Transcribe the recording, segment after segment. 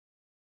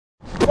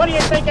What do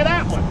you think of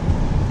that one?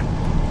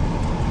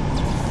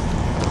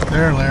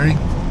 There, Larry.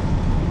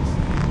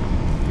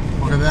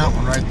 Look at that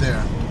one right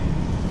there.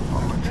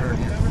 I'm gonna turn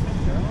here.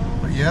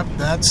 But yep,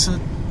 that's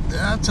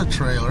a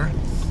trailer.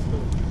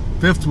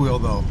 Fifth wheel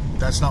though.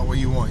 That's not what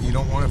you want. You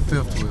don't want a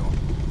fifth wheel.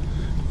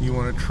 You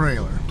want a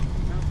trailer.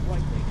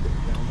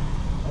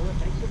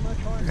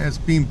 And it's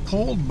being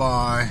pulled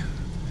by,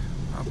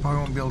 I probably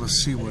won't be able to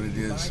see what it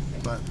is,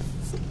 but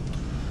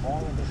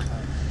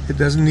it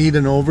doesn't need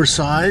an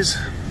oversize.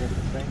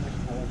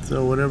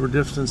 So whatever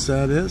distance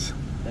that is,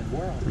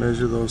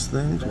 measure those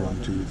things.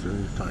 1, 2,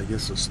 3. I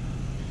guess this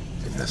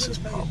is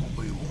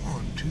probably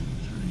 1, 2,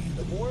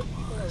 3, 4,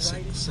 5,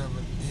 6, 7,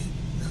 8,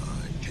 9,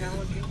 10.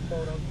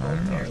 I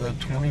don't know. Is that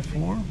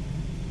 24?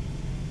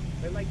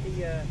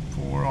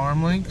 4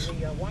 arm lengths?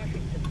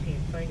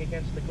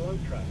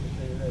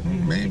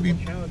 Maybe.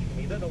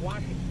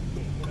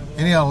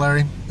 Anyhow,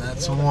 Larry,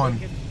 that's the one.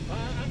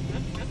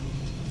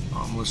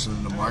 I'm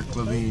listening to Mark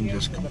Levine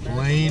just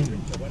complain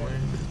and complain.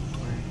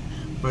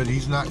 But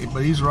he's not.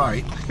 But he's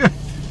right.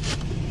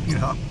 You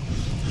know,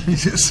 he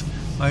just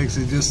likes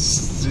it.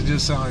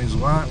 Just sounds he's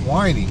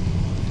whining.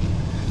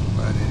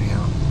 But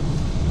anyhow,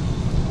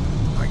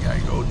 I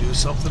gotta go do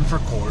something for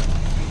court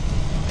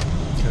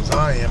because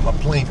I am a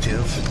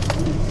plaintiff.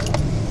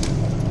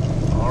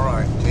 All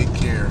right, take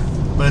care.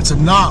 But it's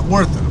not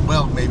worth it.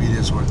 Well, maybe it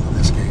is worth it in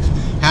this case.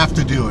 Have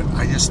to do it.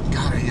 I just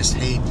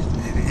hate it.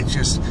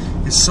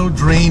 It's so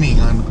draining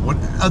on what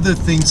other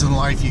things in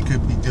life you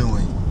could be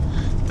doing.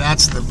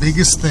 That's the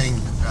biggest thing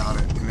about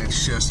it. And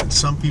it's just, and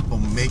some people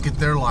make it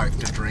their life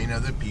to drain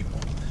other people.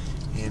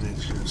 And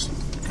it's just,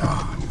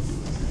 God.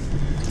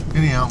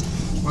 Anyhow,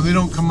 or they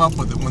don't come up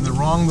with it. When they're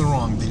wrong, they're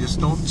wrong. They just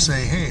don't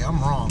say, hey,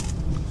 I'm wrong.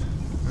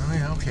 Oh,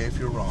 yeah, okay, if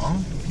you're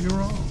wrong, you're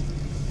wrong.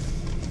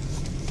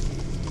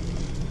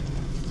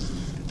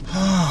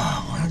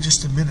 Well,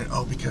 just a minute.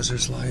 Oh, because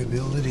there's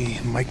liability.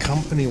 My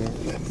company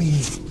won't let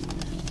me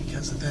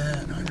because of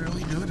that. I'd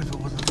really do it if it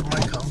wasn't for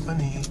my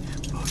company.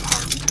 But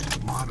our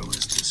motto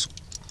is just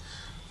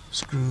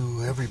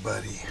screw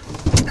everybody.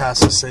 Pass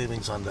the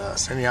savings on to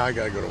us. Anyhow, I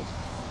gotta go.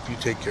 You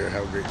take care.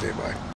 Have a great day. Bye.